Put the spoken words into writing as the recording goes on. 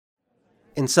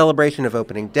In celebration of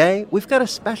opening day, we've got a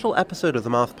special episode of the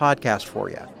Moth Podcast for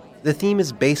you. The theme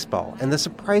is baseball and the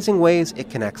surprising ways it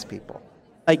connects people.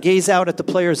 I gaze out at the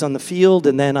players on the field,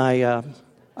 and then I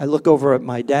look over at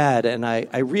my dad, and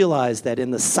I realize that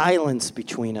in the silence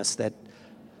between us that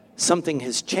something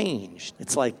has changed.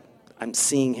 It's like I'm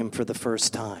seeing him for the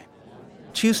first time.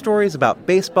 2 stories about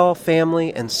baseball,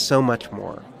 family, and so much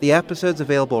more. The episode's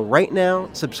available right now.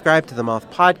 Subscribe to the Moth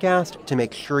Podcast to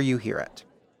make sure you hear it.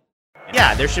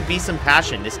 Yeah, there should be some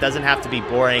passion. This doesn't have to be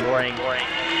boring. You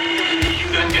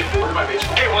done get bored by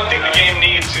baseball? Hey, one thing the game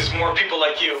needs is more people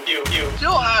like you.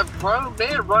 Still have grown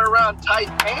men run around tight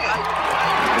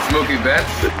pants. It's Mookie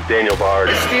Betts. It's Daniel Bard.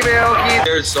 It's Steve Aoki.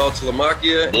 There's Saul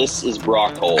Talamacchia. This is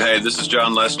Brock Holt. Hey, this is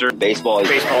John Lester. Baseball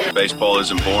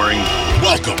isn't boring.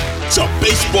 Welcome to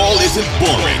Baseball Isn't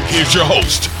Boring. Here's your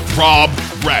host, Rob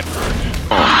Bradford.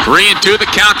 3-2 the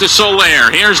count to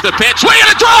Soler. Here's the pitch. Swing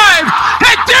and a drive!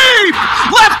 Hit deep!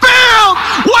 Left field!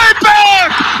 Way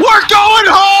back! We're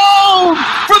going home!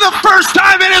 For the first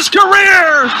time in his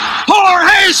career,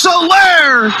 Jorge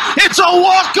Soler! It's a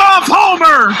walk-off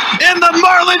homer! And the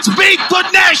Marlins beat the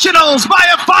Nationals by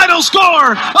a final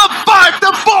score of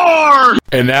 5-4!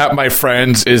 And that, my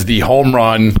friends, is the home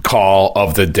run call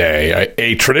of the day.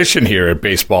 A tradition here at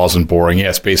Baseball Isn't Boring.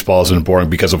 Yes, baseball isn't boring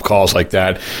because of calls like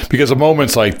that, because of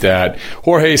moments like that.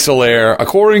 Jorge Soler,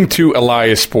 according to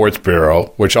Elias Sports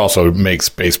Bureau, which also makes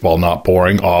baseball not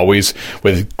boring, always,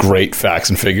 with great facts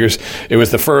and figures, it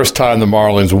was the first time the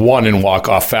Marlins won in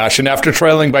walk-off fashion after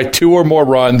trailing by 2 or more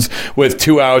runs with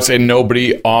 2 outs and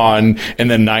nobody on in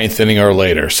the 9th inning or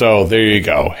later. So there you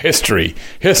go. History.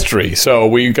 So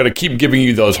we've got to keep giving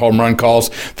you those home run calls.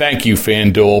 Thank you,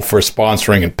 FanDuel, for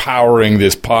sponsoring and powering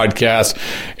this podcast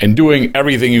and doing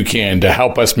everything you can to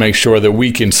help us make sure that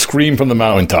we can scream from the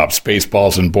mountaintops. Baseball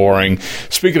isn't boring.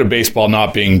 Speaking of baseball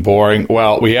not being boring,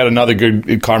 well, we had another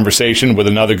good conversation with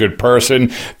another good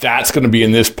person. That's going to be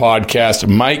in this podcast.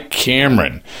 Mike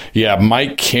Cameron. Yeah,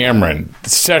 Mike Cameron.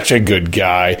 Such a good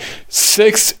guy.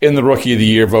 6th in the Rookie of the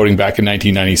Year voting back in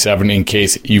 1997, in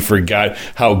case you forgot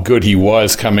how good he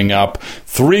was coming up.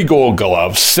 3 Gold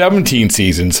Gloves, 17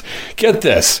 seasons. Get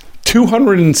this.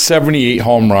 278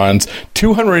 home runs,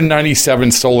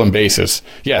 297 stolen bases.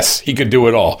 Yes, he could do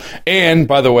it all. And,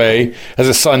 by the way, as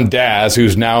his son Daz,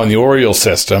 who's now in the Orioles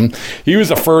system, he was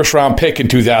a first-round pick in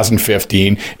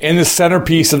 2015 and the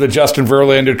centerpiece of the Justin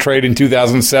Verlander trade in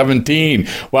 2017.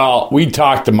 Well, I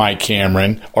talked to Mike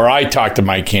Cameron,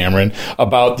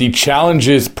 about the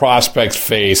challenges prospects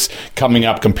face coming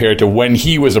up compared to when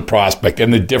he was a prospect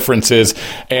and the differences.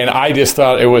 And I just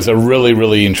thought it was a really,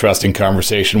 really interesting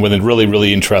conversation with a really,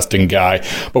 really interesting guy.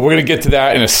 But we're going to get to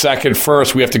that in a second.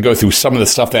 First, we have to go through some of the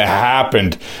stuff that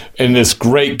happened in this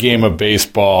great game of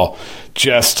baseball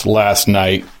just last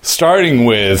night. Starting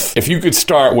with, if you could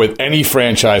start with any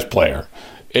franchise player.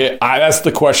 That's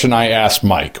the question I asked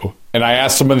Mike. And I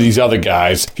asked some of these other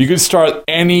guys, if you could start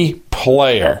any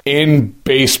player in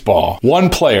baseball, one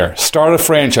player, start a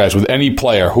franchise with any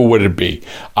player, who would it be?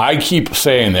 I keep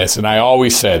saying this, and I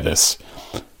always say this.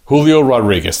 Julio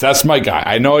Rodriguez. That's my guy.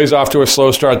 I know he's off to a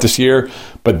slow start this year,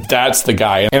 but that's the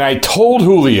guy. And I told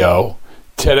Julio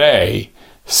today,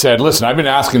 said, listen, I've been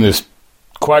asking this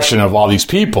question of all these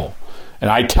people. And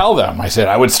I tell them, I said,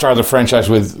 I would start the franchise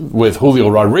with Julio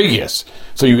Rodriguez.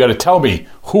 So you got to tell me,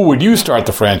 who would you start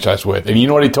the franchise with? And you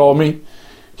know what he told me?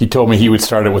 He told me he would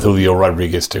start it with Julio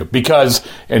Rodriguez too. Because,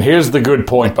 and here's the good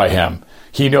point by him,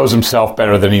 he knows himself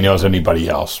better than he knows anybody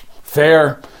else.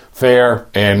 Fair,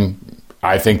 and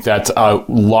I think that's a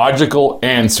logical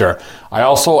answer. I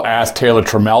also asked Taylor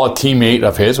Trammell, a teammate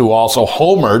of his, who also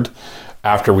homered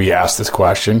after we asked this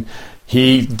question.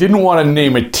 He didn't want to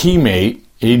name a teammate.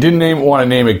 He didn't want to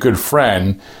name a good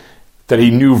friend that he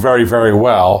knew very, very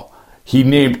well. He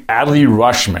named Adley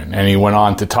Rutschman, and he went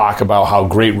on to talk about how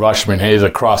great Rutschman is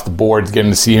across the board,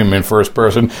 getting to see him in first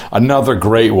person. Another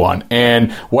great one.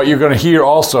 And what you're going to hear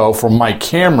also from Mike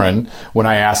Cameron when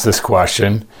I ask this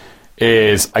question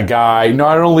is a guy,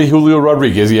 not only Julio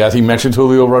Rodriguez, yes, he mentioned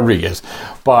Julio Rodriguez,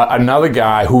 but another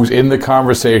guy who's in the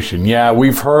conversation. Yeah,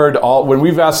 we've heard when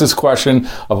we've asked this question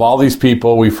of all these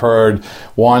people, we've heard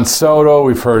Juan Soto,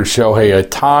 we've heard Shohei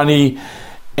Ohtani,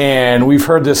 and we've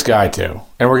heard this guy too.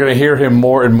 And we're going to hear him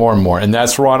more and more and more, and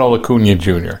that's Ronald Acuna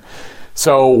Jr.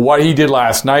 So what he did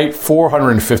last night,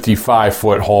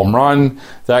 455-foot home run,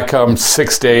 that comes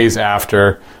 6 days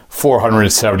after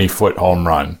 470-foot home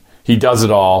run. He does it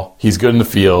all. He's good in the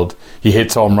field. He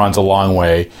hits home runs a long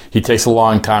way. He takes a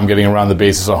long time getting around the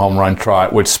bases a home run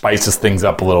trot, which spices things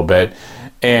up a little bit.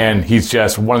 And he's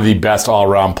just one of the best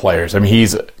all-around players. I mean,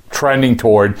 he's trending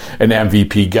toward an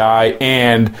MVP guy.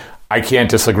 And I can't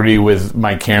disagree with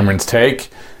Mike Cameron's take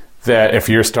that if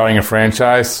you're starting a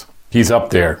franchise, he's up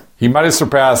there. He might have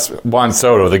surpassed Juan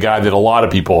Soto, the guy that a lot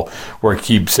of people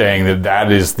keep saying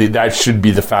that should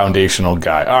be the foundational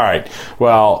guy. All right.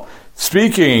 Well,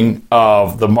 speaking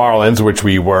of the Marlins, which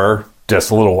we were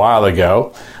just a little while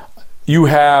ago,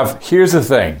 here's the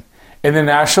thing. In the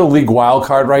National League wild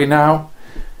card right now,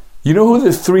 you know who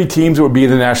the 3 teams would be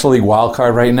in the National League wild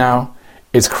card right now?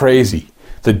 It's crazy.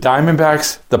 The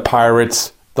Diamondbacks, the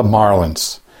Pirates, the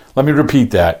Marlins. Let me repeat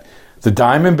that. The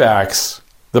Diamondbacks,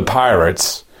 the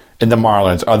Pirates, and the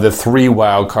Marlins are the 3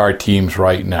 wild card teams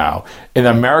right now. In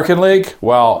the American League,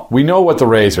 well, we know what the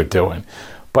Rays are doing.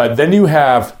 But then you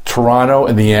have Toronto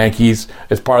and the Yankees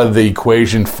as part of the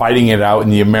equation fighting it out in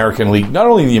the American League, not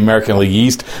only in the American League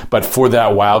East, but for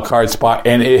that wild card spot.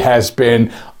 And it has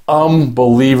been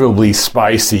unbelievably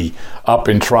spicy up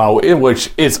in Toronto, which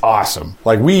is awesome.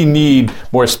 Like, we need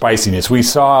more spiciness. We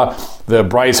saw the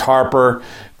Bryce Harper,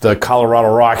 the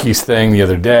Colorado Rockies thing the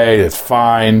other day. It's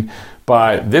fine.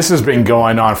 But this has been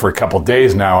going on for a couple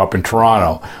days now up in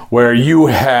Toronto, where you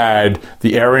had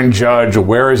the Aaron Judge,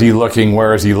 where is he looking?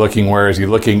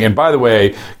 And by the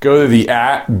way, go to the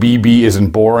 @BB isn't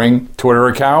boring Twitter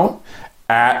account,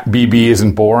 @BB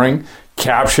isn't boring.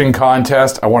 Caption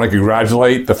contest. I want to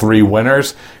congratulate the 3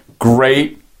 winners.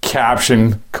 Great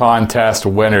caption contest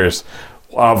winners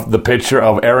of the picture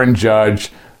of Aaron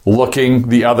Judge looking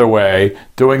the other way,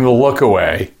 doing the look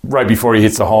away right before he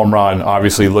hits the home run,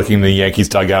 obviously looking in the Yankees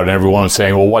dugout, and everyone was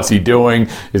saying, well, what's he doing?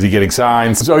 Is he getting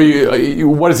signs? So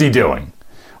what is he doing?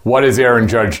 What is Aaron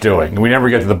Judge doing? And we never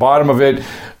get to the bottom of it.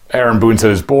 Aaron Boone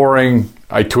said it's boring.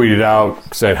 I tweeted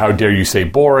out, said, how dare you say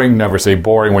boring? Never say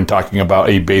boring when talking about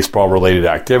a baseball-related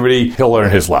activity. He'll learn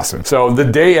his lesson. So the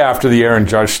day after the Aaron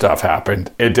Judge stuff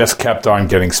happened, it just kept on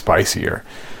getting spicier.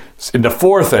 In the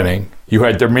 4th inning, you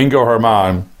had Domingo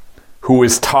Germán, who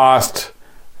was tossed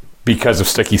because of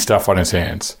sticky stuff on his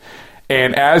hands.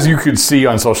 And as you could see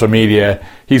on social media,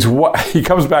 he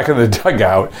comes back in the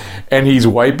dugout and he's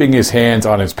wiping his hands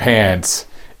on his pants,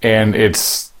 and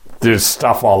there's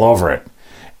stuff all over it.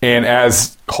 And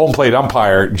as home plate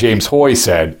umpire James Hoy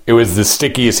said, it was the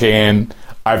stickiest hand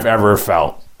I've ever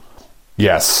felt.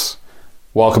 Yes,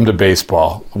 welcome to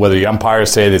baseball. Whether the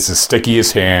umpires say it's the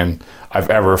stickiest hand I've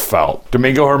ever felt.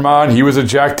 Domingo Germán, he was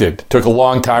ejected. Took a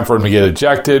long time for him to get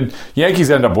ejected.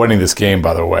 Yankees end up winning this game,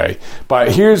 by the way.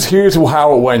 But here's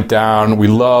how it went down. We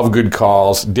love good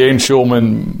calls. Dan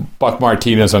Schulman, Buck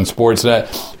Martinez on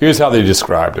Sportsnet. Here's how they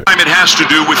described it. It has to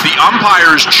do with the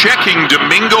umpires checking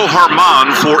Domingo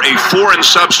Germán for a foreign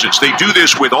substance. They do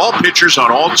this with all pitchers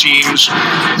on all teams.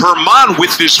 Germán,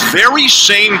 with this very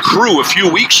same crew a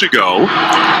few weeks ago,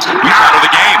 he's out of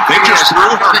the game. They just threw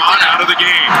Germán out of the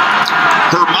game.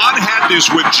 Germán had this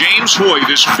with James Hoy,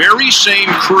 this very same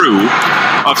crew,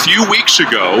 a few weeks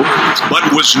ago, but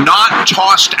was not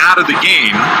tossed out of the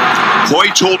game. Hoy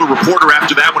told a reporter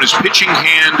after that when his pitching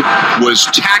hand was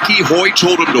tacky, Hoy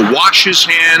told him to wash his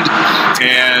hand,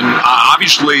 and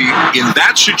obviously in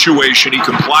that situation he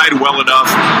complied well enough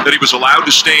that he was allowed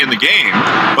to stay in the game.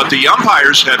 But the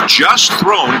umpires have just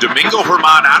thrown Domingo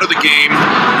Germán out of the game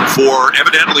for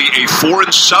evidently a foreign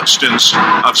substance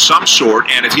of some sort,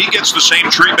 and if he gets the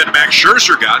same treatment Max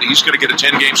Scherzer got, he's going to get a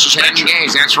 10-game suspension. 10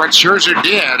 games, that's what Scherzer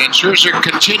did, and Scherzer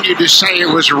continued to say it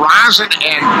was rosin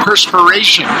and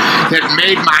perspiration that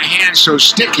made my hands so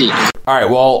sticky. All right,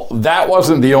 well, that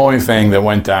wasn't the only thing that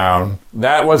went down.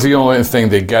 That was the only thing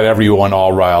that got everyone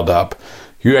all riled up.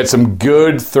 You had some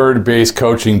good third base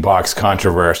coaching box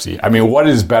controversy. I mean, what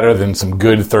is better than some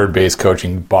good third base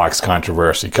coaching box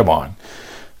controversy? Come on.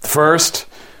 First,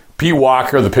 Pete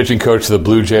Walker, the pitching coach of the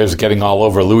Blue Jays, is getting all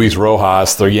over Luis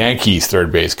Rojas, the Yankees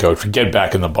third base coach. Get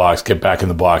back in the box, get back in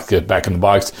the box, get back in the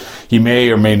box. He may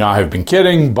or may not have been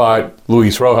kidding, but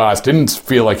Luis Rojas didn't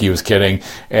feel like he was kidding,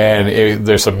 and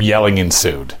there's some yelling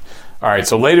ensued. All right,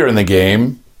 so later in the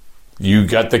game, you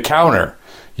got the counter.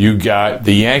 You got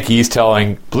the Yankees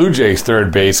telling Blue Jays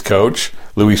third base coach,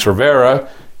 Luis Rivera,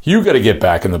 you got to get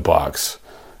back in the box.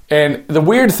 And the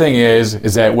weird thing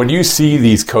is that when you see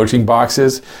these coaching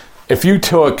boxes, if you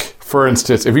took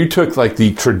like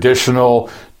the traditional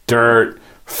dirt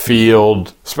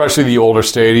field, especially the older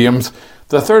stadiums,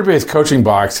 the third base coaching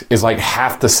box is like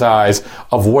half the size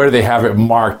of where they have it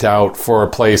marked out for a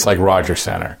place like Rogers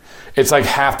Center. It's like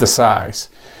half the size.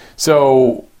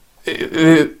 So,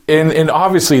 and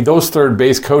obviously those third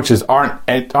base coaches aren't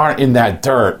in that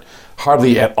dirt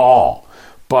hardly at all.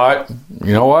 But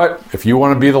you know what? If you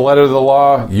want to be the letter of the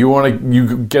law,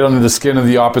 you get under the skin of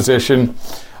the opposition,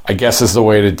 I guess is the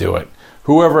way to do it.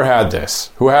 Who had this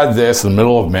in the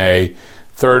middle of May,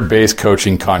 third base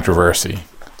coaching controversy?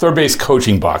 third base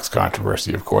coaching box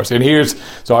controversy, of course. And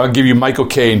so I'll give you Michael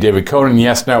Kay and David Cohn,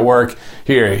 Yes Network.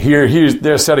 Here's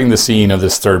they're setting the scene of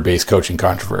this third base coaching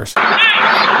controversy.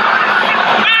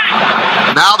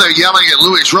 Now they're yelling at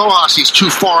Luis Rojas. He's too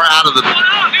far out of the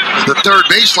third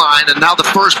baseline, and now the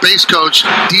first base coach,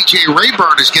 DJ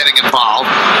Rayburn, is getting involved.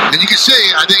 And you can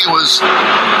see, I think it was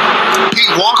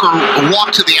Pete Walker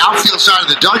walked to the outfield side of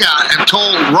the dugout and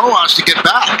told Rojas to get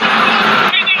back.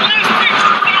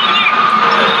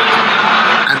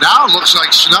 And now it looks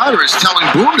like Snyder is telling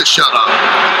Boone to shut up.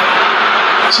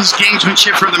 This is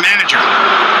gamesmanship for the manager.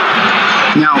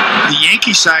 Now, the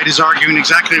Yankee side is arguing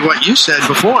exactly what you said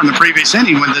before in the previous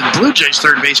inning when the Blue Jays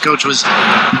third base coach was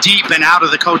deep and out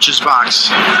of the coach's box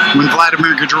when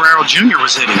Vladimir Guerrero Jr.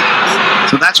 was hitting.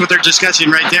 So that's what they're discussing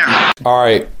right there. All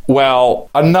right. Well,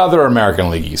 another American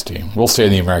League East team. We'll say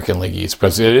in the American League East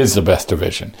because it is the best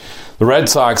division. The Red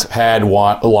Sox had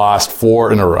lost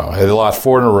 4 in a row. They lost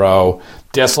 4 in a row,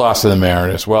 just lost to the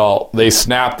Mariners. Well, they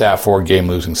snapped that 4-game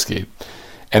losing streak,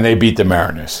 and they beat the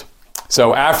Mariners.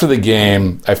 So after the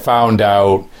game, I found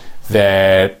out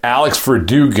that Alex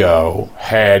Verdugo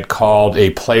had called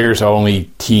a players-only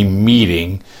team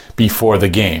meeting before the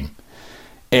game.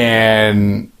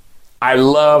 And I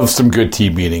love some good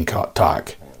team meeting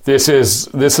talk. This is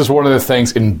one of the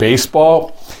things in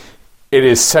baseball. It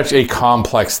is such a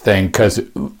complex thing because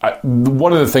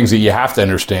one of the things that you have to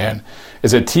understand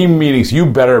is that team meetings, you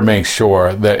better make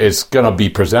sure that it's going to be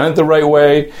presented the right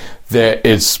way, that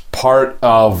it's part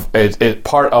of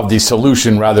the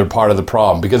solution rather than part of the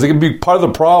problem. Because it can be part of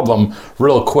the problem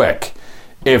real quick.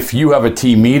 If you have a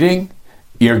team meeting,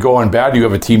 you're going bad, you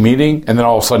have a team meeting, and then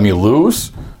all of a sudden you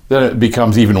lose, then it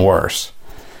becomes even worse.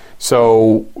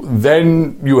 So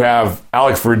then you have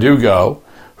Alex Verdugo,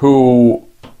 who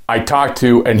I talked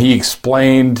to, and he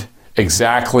explained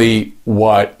exactly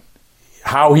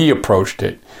how he approached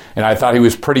it. And I thought he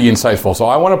was pretty insightful. So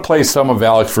I want to play some of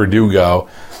Alex Verdugo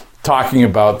talking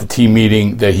about the team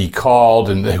meeting that he called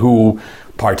and who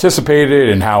participated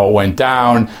and how it went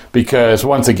down. Because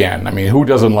once again, I mean, who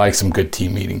doesn't like some good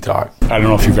team meeting talk? I don't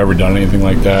know if you've ever done anything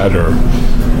like that or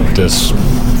just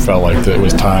felt like that it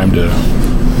was time to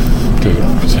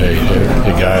say,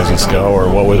 hey guys, let's go, or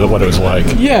what it was like.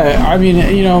 Yeah, I mean,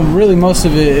 really most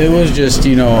of it was just,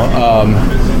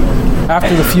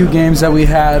 after the few games that we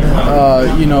had,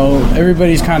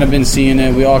 everybody's kind of been seeing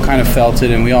it. We all kind of felt it,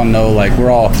 and we all know, like,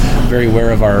 we're all very aware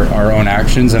of our own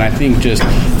actions. And I think just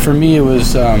for me, it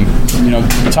was,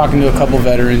 talking to a couple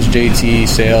veterans, JT,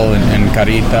 Sale, and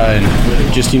Carita,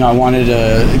 and just, I wanted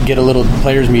to get a little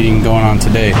players meeting going on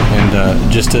today,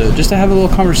 and just to have a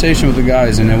little conversation with the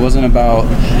guys. And it wasn't about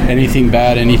anything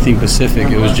bad, anything specific.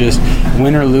 It was just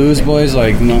win or lose, boys.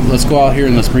 Like, let's go out here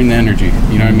and let's bring the energy.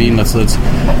 You know what I mean? Let's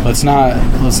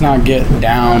not get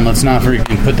down. Let's not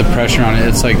freaking put the pressure on it.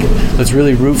 It's like, let's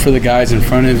really root for the guys in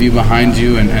front of you, behind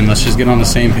you, and let's just get on the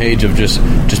same page of just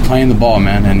playing the ball,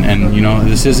 man. And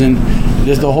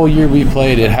the whole year we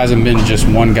played, it hasn't been just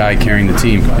one guy carrying the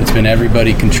team. It's been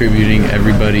everybody contributing,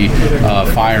 everybody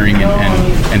firing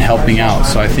and helping out.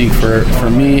 So I think for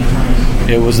me,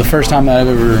 it was the first time that I've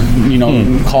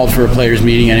ever, called for a players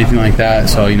meeting, anything like that.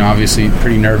 So, obviously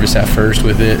pretty nervous at first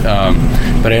with it.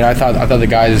 But I thought the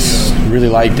guys really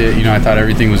liked it. I thought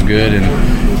everything was good.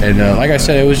 And like I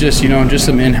said, it was just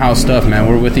some in-house stuff, man.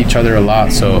 We're with each other a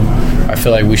lot. So I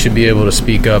feel like we should be able to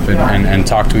speak up and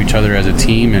talk to each other as a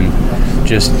team and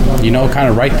just, kind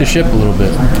of right the ship a little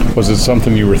bit. Was it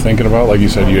something you were thinking about? Like you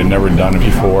said, you had never done it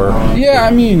before. Yeah,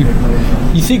 I mean,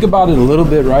 you think about it a little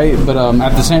bit, right? But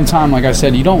at the same time, like I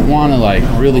said, you don't want to like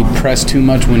really press too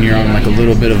much when you're on like a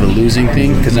little bit of a losing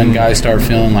thing, because then guys start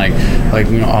feeling like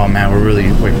oh man,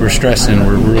 we're stressing,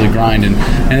 we're really grinding,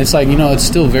 and it's like it's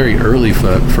still very early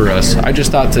for us. I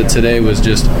just thought that today was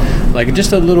just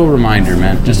a little reminder,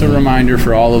 man, just a reminder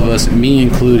for all of us, me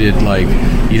included. Like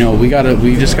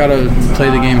we just gotta play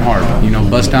the game hard.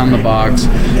 Bust down the box,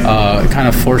 kind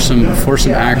of force some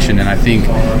action, and I think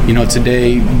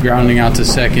today grounding out to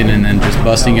second and then just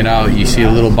busting it out, you see a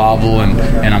little bobble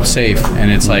and I'm safe,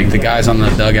 and it's like the guys on the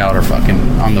dugout are fucking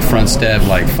on the front step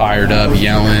like fired up,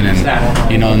 yelling, and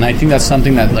and I think that's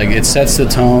something that like it sets the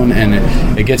tone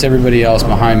and it gets everybody else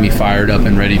behind me fired up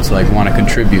and ready to like want to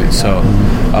contribute. So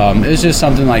it's just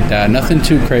something like that, nothing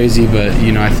too crazy, but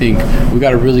I think we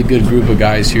got a really good group of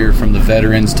guys here, from the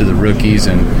veterans to the rookies,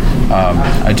 and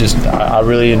I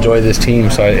really enjoy this team.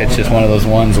 So it's just one of those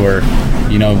ones where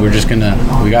we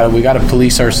gotta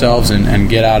police ourselves and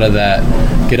get out of that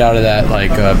get out of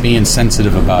that being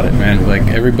sensitive about it, man. Like,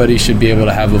 everybody should be able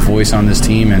to have a voice on this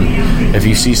team, and if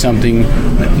you see something,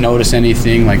 notice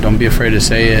anything, like, don't be afraid to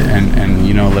say it, and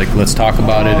let's talk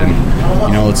about it,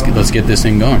 and let's get this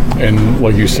thing going. And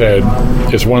like you said,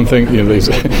 it's one thing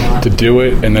to do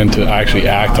it and then to actually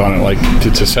act on it, like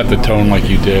to set the tone like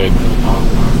you did,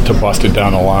 to bust it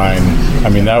down the line. I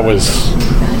mean,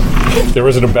 there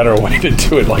wasn't a better way to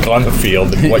do it, like, on the field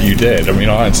than what you did. I mean,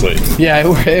 honestly. Yeah,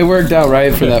 it worked out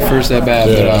right for that first at bat.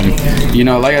 Yeah.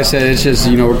 But like I said, it's just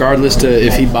regardless to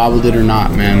if he bobbled it or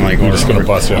not, man. Like, you're just gonna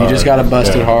bust it hard. You just gotta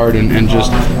bust it hard and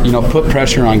just put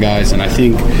pressure on guys. And I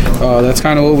think that's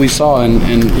kind of what we saw.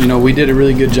 And we did a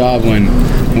really good job when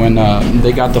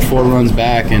they got the 4 runs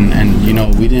back, and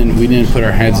we didn't put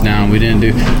our heads down.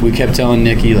 We kept telling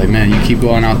Nicky, like, man, you keep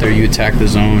going out there, you attack the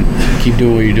zone, keep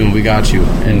doing what you're doing, we got you.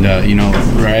 And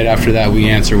right after that, we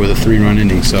answer with a 3-run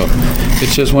inning. So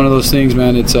it's just one of those things,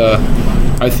 man. It's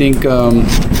I think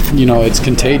it's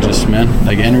contagious, man.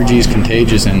 Like, energy is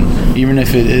contagious, and even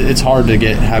if it's hard to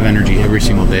have energy every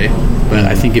single day, but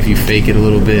I think if you fake it a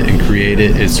little bit and create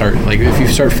it, if you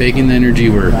start faking the energy,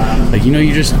 where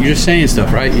you're just saying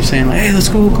stuff, right? You're saying, like, hey, let's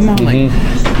go, come on,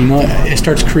 it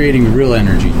starts creating real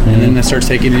energy, and then that starts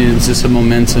taking it into some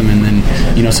momentum, and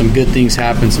then some good things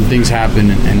happen,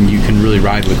 and you can really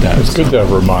ride with that. It's good to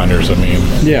have reminders. I mean,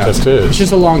 yeah, it's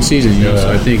just a long season,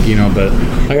 so I think but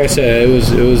like I said, it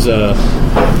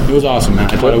was awesome, man.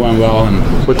 I thought it went well.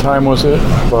 And what time was it?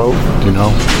 About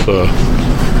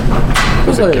it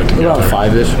was like around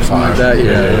 5-ish or something like that.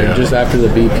 Yeah. Just after the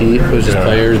BP, it was just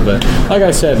players. But like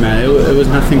I said, man, it was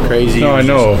nothing crazy. No, I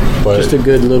know, but just a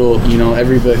good little,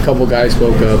 a couple guys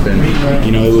spoke up,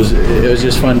 and it was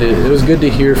just fun it was good to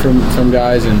hear from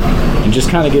guys and just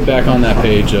kind of get back on that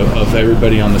page of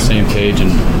everybody on the same page,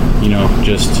 and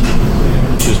just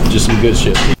some good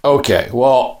shit. Okay,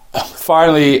 well,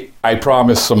 finally, I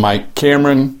promised some Mike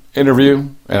Cameron interview,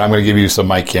 and I'm going to give you some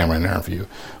Mike Cameron interview.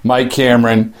 Mike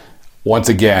Cameron, once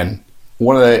again,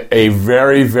 a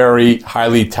very, very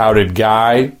highly touted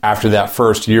guy after that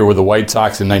first year with the White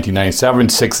Sox in 1997,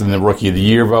 6th in the Rookie of the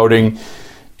Year voting,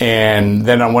 and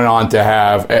then I went on to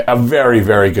have a very,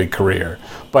 very good career.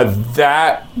 But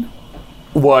that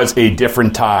was a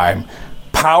different time.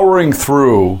 Powering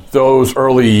through those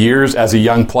early years as a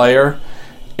young player,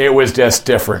 it was just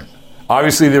different.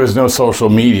 Obviously, there was no social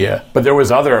media, but there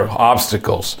was other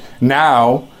obstacles.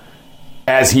 Now,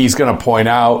 as he's going to point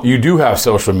out, you do have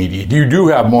social media. You do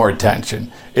have more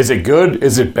attention. Is it good?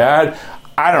 Is it bad?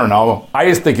 I don't know. I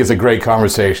just think it's a great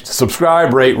conversation.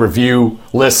 Subscribe, rate, review,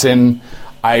 listen.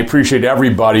 I appreciate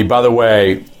everybody. By the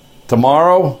way,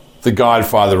 tomorrow, The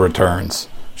Godfather returns.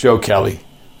 Joe Kelly.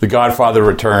 The Godfather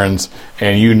returns,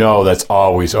 and that's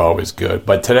always, always good.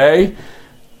 But today,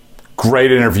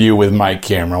 great interview with Mike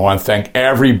Cameron. I want to thank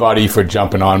everybody for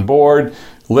jumping on board.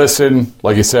 Listen,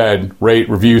 like I said, rate,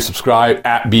 review, subscribe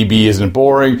at BB Isn't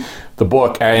Boring, the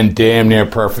book, and Damn Near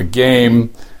Perfect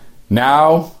Game.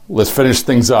 Now, let's finish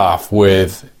things off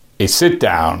with a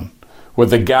sit-down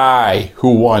with a guy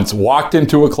who once walked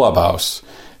into a clubhouse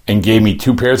and gave me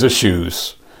 2 pairs of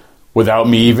shoes without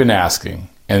me even asking.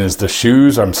 And it's the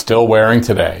shoes I'm still wearing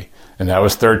today. And that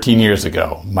was 13 years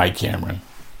ago, Mike Cameron.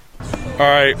 All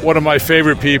right, one of my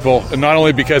favorite people, and not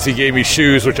only because he gave me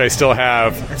shoes, which I still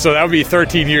have. So that would be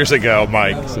 13 years ago,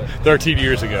 Mike. 13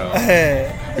 years ago.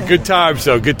 Good times,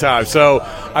 though, good times. So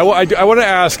I want to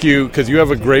ask you, because you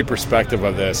have a great perspective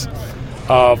of this,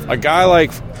 of a guy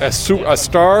like a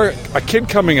star, a kid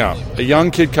coming up, a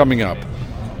young kid coming up,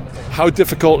 how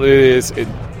difficult it is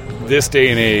in this day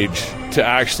and age to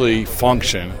actually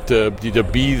function, to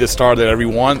be the star that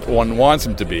everyone wants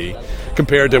him to be,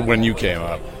 compared to when you came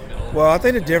up. Well, I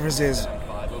think the difference is,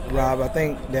 Rob, I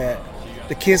think that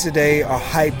the kids today are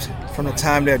hyped from the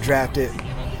time they're drafted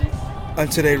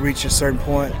until they reach a certain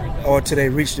point or until they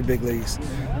reach the big leagues.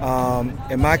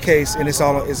 In my case, and it's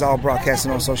all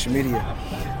broadcasting on social media.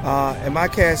 In my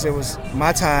case, it was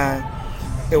my time.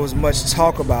 It was much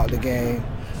talk about the game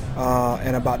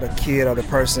and about the kid or the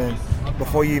person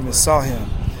before you even saw him.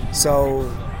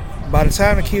 So by the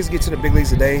time the kids get to the big leagues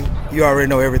today, you already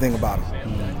know everything about them.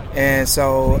 And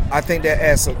so I think that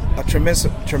adds a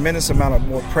tremendous amount of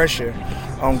more pressure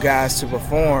on guys to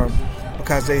perform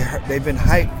because they've been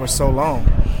hyped for so long.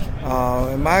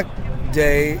 In my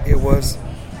day, it was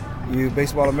you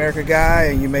Baseball America guy,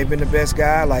 and you may have been the best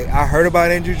guy. Like, I heard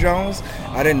about Andrew Jones.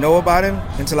 I didn't know about him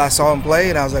until I saw him play,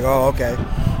 and I was like, oh, okay.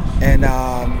 And,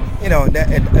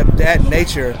 that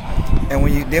nature. And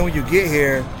when you get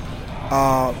here,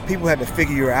 people have to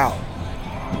figure you out.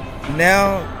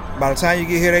 Now, by the time you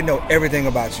get here, they know everything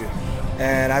about you.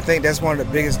 And I think that's one of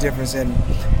the biggest difference, and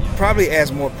probably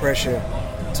adds more pressure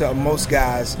to most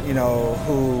guys, you know,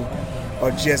 who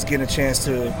are just getting a chance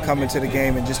to come into the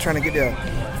game and just trying to get their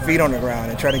feet on the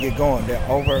ground and trying to get going. They're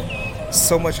over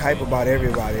so much hype about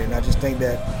everybody, and I just think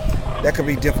that could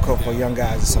be difficult for young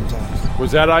guys sometimes.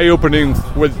 Was that eye-opening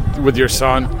with your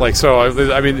son? Like, so,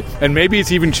 I mean, and maybe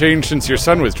it's even changed since your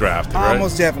son was drafted, right?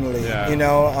 Almost definitely. Yeah. You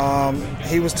know,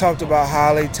 he was talked about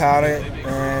highly touted,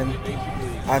 and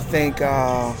I think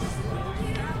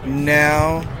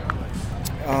now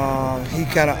he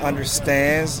kind of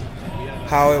understands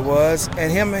how it was.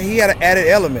 And he had an added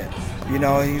element. You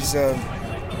know, he's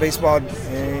baseball,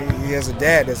 and he has a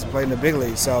dad that's played in the big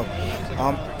league. So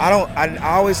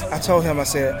I told him, I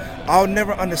said, I'll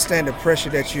never understand the pressure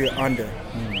that you're under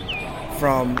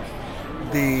from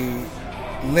the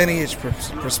lineage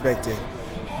perspective,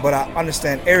 but I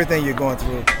understand everything you're going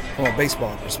through from a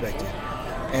baseball perspective.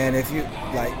 And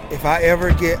if I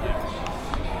ever get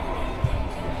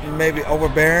maybe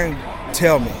overbearing,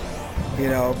 tell me, you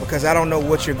know, because I don't know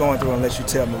what you're going through unless you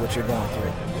tell me what you're going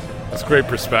through. That's great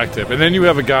perspective. And then you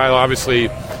have a guy, obviously,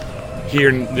 here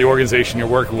in the organization you're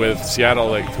working with, Seattle,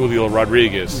 like Julio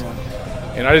Rodriguez. Yeah.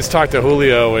 And I just talked to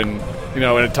Julio, and and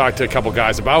I talked to a couple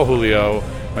guys about Julio.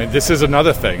 I mean, this is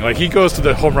another thing. Like, he goes to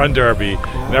the home run derby,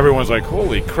 and everyone's like,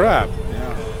 "Holy crap!"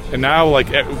 Yeah. And now, like,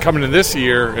 coming in this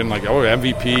year, and like,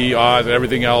 MVP odds and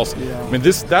everything else. Yeah. I mean,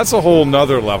 that's a whole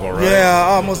nother level, right?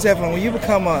 Yeah, most definitely. When you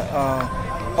become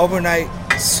a overnight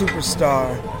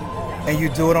superstar, and you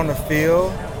do it on the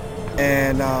field,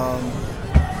 and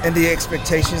the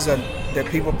expectations that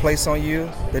people place on you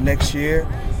the next year,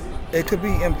 it could be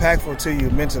impactful to you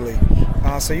mentally.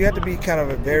 So you have to be kind of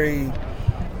a very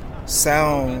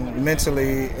sound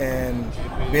mentally, and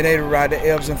being able to ride the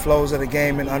ebbs and flows of the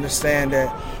game and understand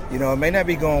that, you know, it may not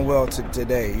be going well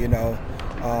today, you know,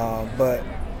 but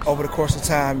over the course of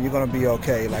time, you're going to be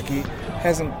okay. Like, he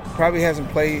probably hasn't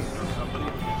played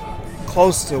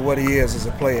close to what he is as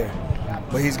a player,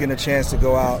 but he's getting a chance to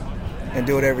go out and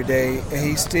do it every day, and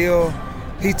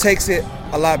he takes it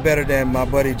a lot better than my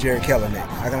buddy Jerry Kelenic.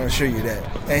 I can assure you that.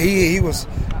 And he was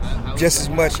just as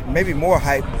much, maybe more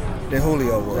hype than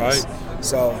Julio was. Right.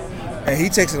 So, and he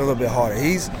takes it a little bit harder.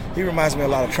 He reminds me a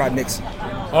lot of Trot Nixon.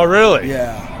 Oh, really?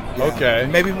 Yeah. Okay.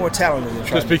 Maybe more talented than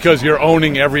Trot Just because you're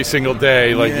owning every single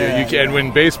day, like you can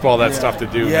win baseball. That's tough to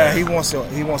do. Yeah, man. he wants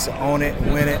to own it,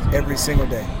 win it every single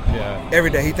day. Yeah.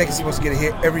 Every day. He thinks he's supposed to get a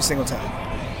hit every single time.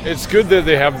 It's good that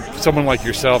they have someone like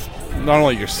yourself, not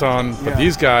only your son, but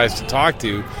these guys to talk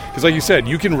to. Because like you said,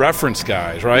 you can reference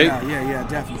guys, right? Yeah,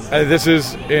 definitely. This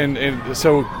is, and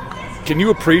so can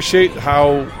you appreciate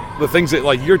how the things that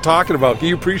like you're talking about, can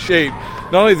you appreciate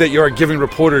not only that you are giving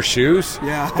reporters shoes,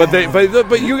 but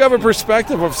you have a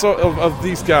perspective of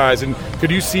these guys, and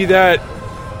could you see that?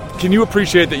 Can you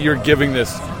appreciate that you're giving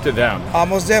this to them?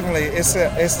 Most definitely. It's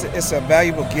a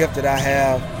valuable gift that I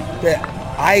have that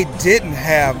I didn't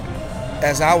have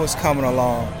as I was coming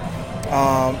along.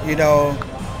 You know,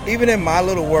 even in my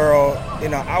little world, you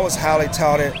know, I was highly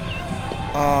touted.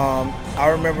 I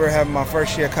remember having my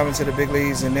first year coming to the big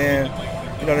leagues, and then,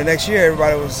 you know, the next year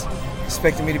everybody was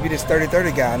expecting me to be this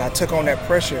 30-30 guy, and I took on that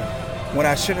pressure when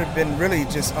I should have been really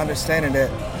just understanding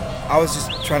that I was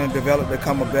just trying to develop to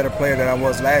become a better player than I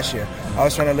was last year. I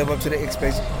was trying to live up to the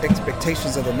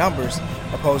expectations of the numbers,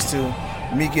 opposed to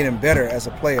me getting better as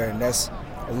a player, and that's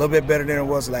a little bit better than it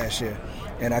was last year.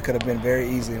 And I could have been very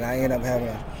easy, and I ended up having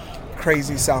a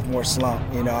crazy sophomore slump.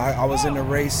 You know, I was in the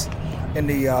race in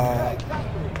the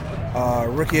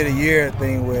Rookie of the Year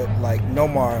thing with, like,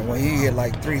 Nomar, when he hit,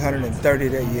 like, 330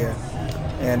 that year.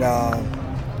 And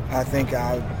I think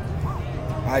I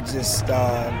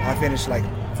finished, like,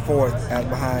 fourth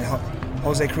behind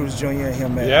Jose Cruz Jr. and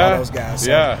him and all those guys.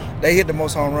 So they hit the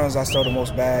most home runs. I stole the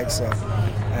most bags. So,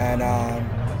 and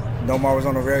Nomar was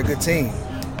on a very good team.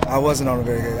 I wasn't on a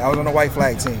very good. I was on a white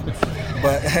flag team,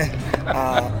 but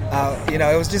you know,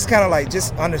 it was just kind of like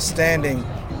just understanding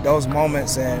those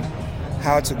moments and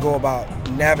how to go about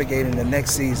navigating the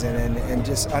next season, and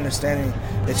just understanding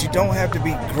that you don't have to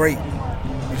be great.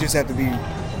 You just have to be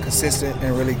consistent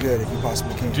and really good if you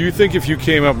possibly can. Do you think if you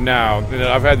came up now, and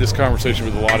I've had this conversation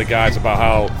with a lot of guys about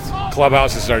how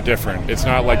clubhouses are different. It's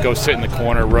not like go sit in the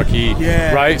corner, rookie,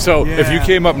 right? So if you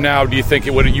came up now, do you think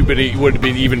it would have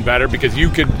been even better because you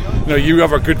could, you know, you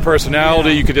have a good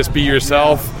personality, you could just be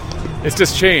yourself. It's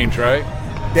just change, right?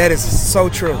 That is so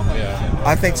true. Yeah.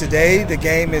 I think today the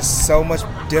game is so much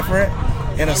different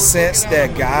in a sense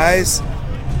that guys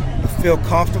feel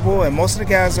comfortable, and most of the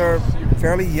guys are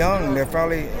fairly young. They're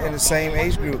probably in the same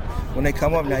age group when they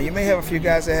come up. Now, you may have a few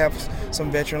guys that have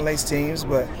some veteran-laced teams,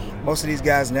 but most of these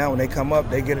guys now, when they come up,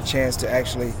 they get a chance to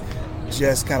actually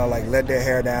just kind of like let their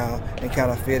hair down and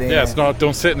kind of fit in. Yeah, it's not.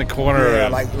 Don't sit in the corner. Yeah,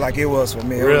 like it was for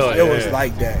me. It was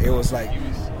like that. It was like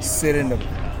sit in the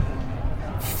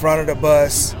front of the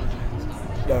bus,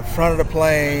 the front of the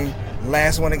plane,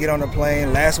 last one to get on the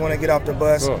plane, last one to get off the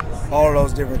bus, all of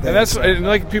those different things. And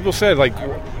like people said, like,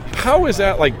 how is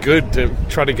that like good to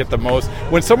try to get the most?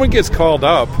 When someone gets called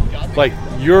up, like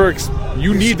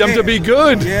you need them to be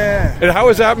good. Yeah. And how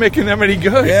is that making them any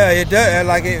good? Yeah, it does. And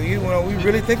like we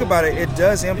really think about it, it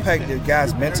does impact the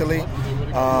guys mentally,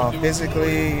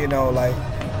 physically. Like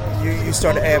you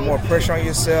start to add more pressure on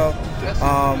yourself.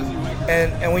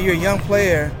 And when you're a young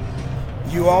player,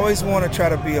 you always want to try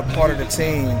to be a part of the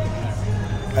team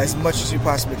as much as you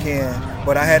possibly can.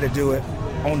 But I had to do it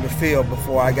on the field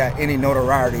before I got any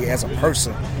notoriety as a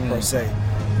person, per se.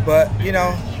 But,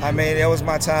 that was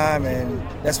my time, and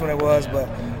that's when it was. But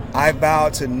I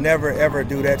vowed to never, ever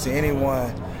do that to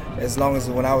anyone as long as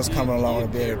when I was coming along to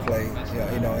be able to play,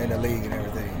 in the league and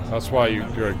everything. That's why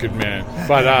you're a good man.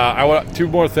 But I want two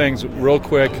more things real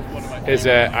quick. Is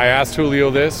that I asked Julio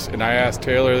this, and I asked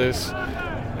Taylor this,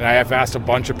 and I have asked a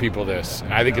bunch of people this,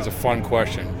 and I think it's a fun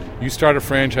question. You start a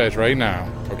franchise right now,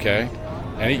 okay?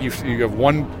 And you have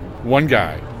one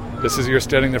guy. This is you're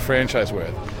starting the franchise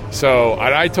with. So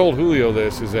I told Julio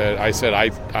this, is that I said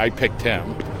I picked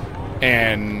him,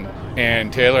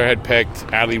 and Taylor had picked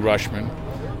Adley Rutschman.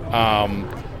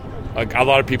 A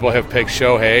lot of people have picked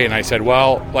Shohei, and I said,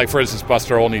 well, like for instance,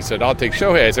 Buster Olney said, I'll take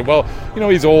Shohei. I said, well,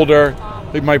 he's older.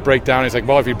 He might break down. He's like,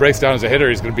 well, if he breaks down as a hitter,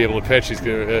 he's going to be able to pitch. He's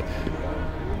going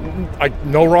to.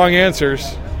 No wrong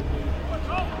answers.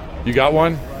 You got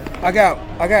one? I got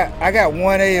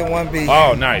 1A and 1B.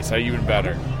 Oh, nice. Even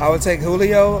better. I would take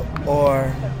Julio,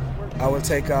 or I would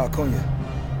take Acuna.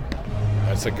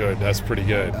 That's pretty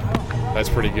good. That's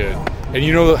pretty good. And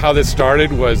you know how this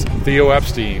started was Theo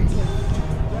Epstein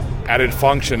at a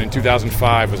function in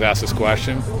 2005 was asked this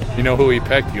question. You know who he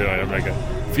picked?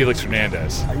 Felix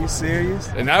Hernandez. Are you serious?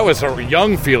 And that was a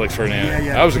young Felix Hernandez.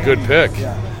 That was a good pick.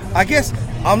 Yeah. I guess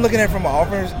I'm looking at it from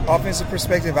an offensive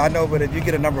perspective. I know, but if you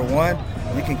get a number one,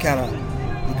 you can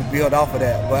build off of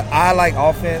that. But I like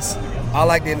offense. I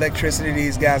like the electricity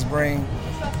these guys bring.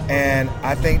 And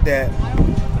I think that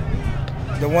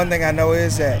the one thing I know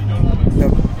is that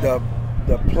the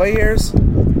players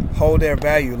hold their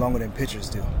value longer than pitchers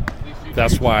do.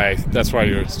 That's why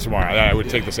you're smart. I would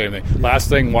take the same thing. Last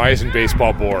thing, why isn't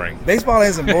baseball boring? Baseball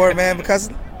isn't boring, man, because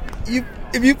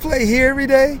if you play here every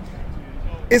day,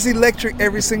 it's electric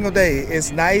every single day.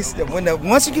 It's nice that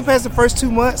once you get past the first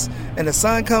 2 months and the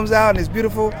sun comes out and it's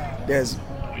beautiful, there's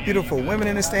beautiful women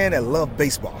in the stand that love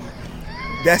baseball.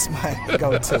 That's my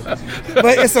go-to.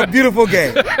 But it's a beautiful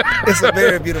game. It's a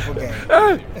very beautiful game.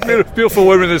 Beautiful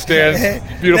women in the stands.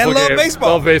 Beautiful that game. Baseball.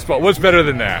 Love baseball. What's better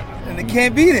than that? And they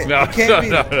can't beat it. No, Can't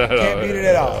beat it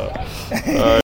at all.